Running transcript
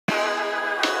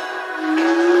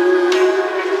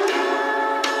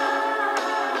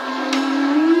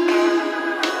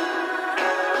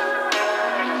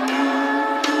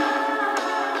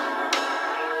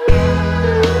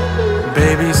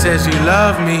says she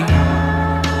love me,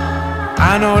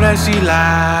 I know that she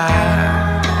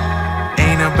lied.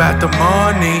 Ain't about the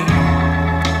money,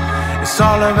 it's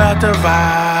all about the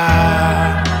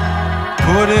vibe.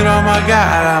 Put it on my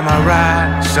God, I'ma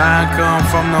ride. Shine come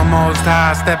from the Most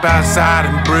High, step outside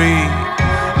and breathe.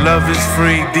 Love is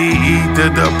free, D-E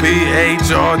to the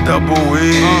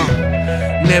P-H-R-E-E.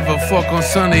 Never fuck on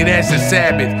Sunday, that's a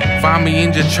Sabbath. Find me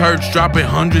in the church, dropping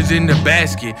hundreds in the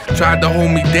basket. Tried to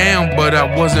hold me down, but I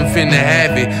wasn't finna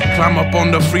have it. Climb up on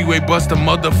the freeway, bust a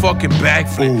motherfucking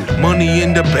backflip. Money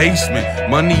in the basement,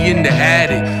 money in the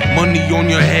attic. Money on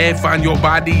your head, find your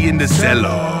body in the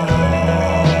cellar.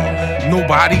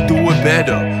 Nobody do it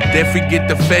better. Dephree get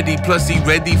the Fetty, plus he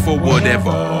ready for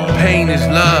whatever. Pain is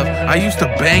love, I used to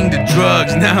bang the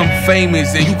drugs. Now I'm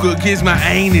famous and you could kiss my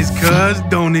anus, cuz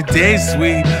don't it taste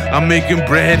sweet? I'm making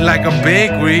bread like a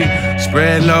bakery.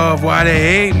 Spread love while they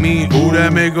hate me. Ooh,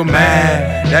 that make them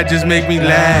mad, that just make me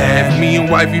laugh. Me and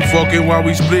wifey fucking while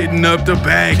we splitting up the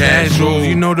bag. Cash rolls,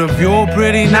 you know the view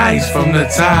pretty nice from the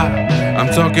top. I'm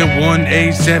talking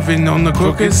 187 on the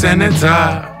crooked center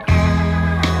top.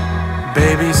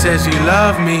 Baby says she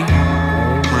love me,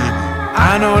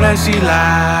 I know that she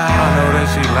lied.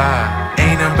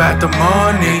 Ain't about the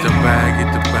money, get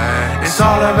the bag. It's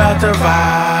all about the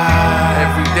vibe.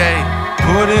 Every day,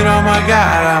 put it on my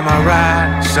God, I'ma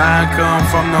ride. Shine come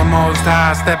from the Most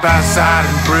High, step outside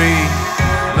and breathe.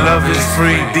 Love is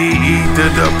free, D-E to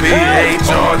the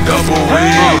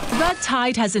P-H-R-E-E. Red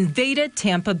tide has invaded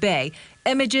Tampa Bay.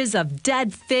 Images of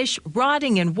dead fish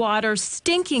rotting in water,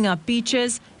 stinking up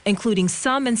beaches, including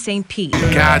some in St. Pete.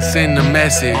 God send the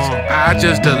message, I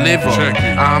just deliver.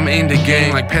 I'm in the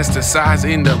game like pesticides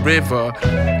in the river.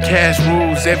 Cash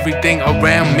rules everything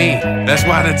around me. That's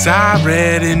why the tide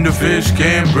red and the fish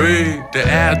can't breathe. The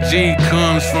algae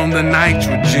comes from the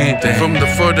nitrogen, from the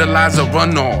fertilizer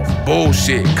runoff.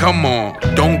 Bullshit, come on.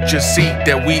 Don't you see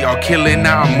that we are killing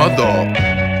our mother?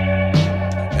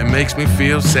 It makes me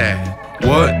feel sad.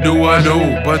 What do I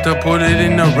do but to put it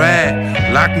in the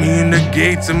rat? Lock me in the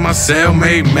gates and my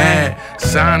cellmate mad.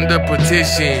 Sign the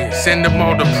petition, send them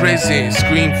all to prison.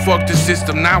 Scream fuck the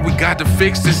system, now we got to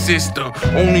fix the system.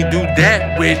 Only do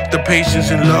that with the patience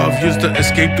and love. Used to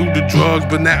escape through the drugs,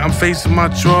 but now I'm facing my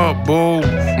trouble.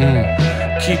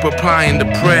 Keep applying the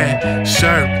prayer.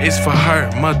 Shirt is for her,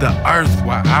 Mother Earth,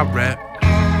 while I rap.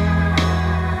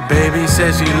 Baby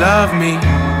says she love me,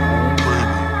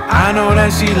 I know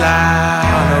that she lied.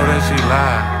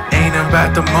 Ain't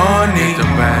about the money, get the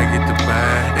bag.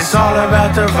 It's all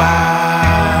about the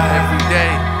vibe. Every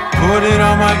day, put it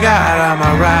on my God,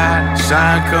 I'ma ride.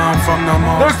 Shine come from the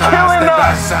Most High, step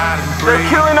outside and breathe. They're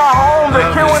killing our homes,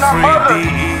 they're killing our mothers.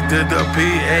 D-E to the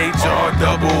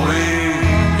P-H-R-E-E.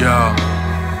 Yo,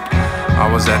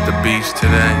 I was at the beach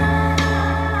today,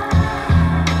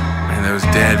 and there was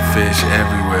dead fish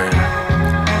everywhere.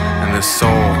 And the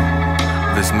soul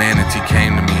this manatee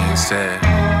came to me and said,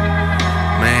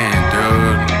 man,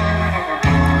 dude,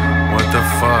 what the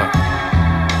fuck?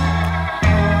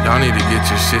 Y'all need to get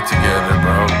your shit together,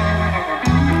 bro.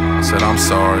 I said, I'm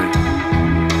sorry.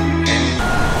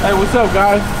 Hey, what's up,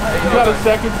 guys? You got a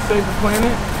second to save the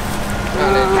planet?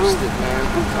 Not interested, man.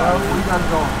 Where you guys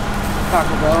going?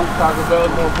 Taco Bell. Taco Bell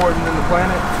is more important than the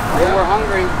planet? Yeah, we're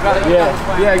hungry.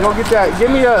 Yeah, go get that.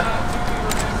 Give me a...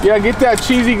 Yeah, get that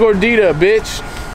cheesy gordita, bitch.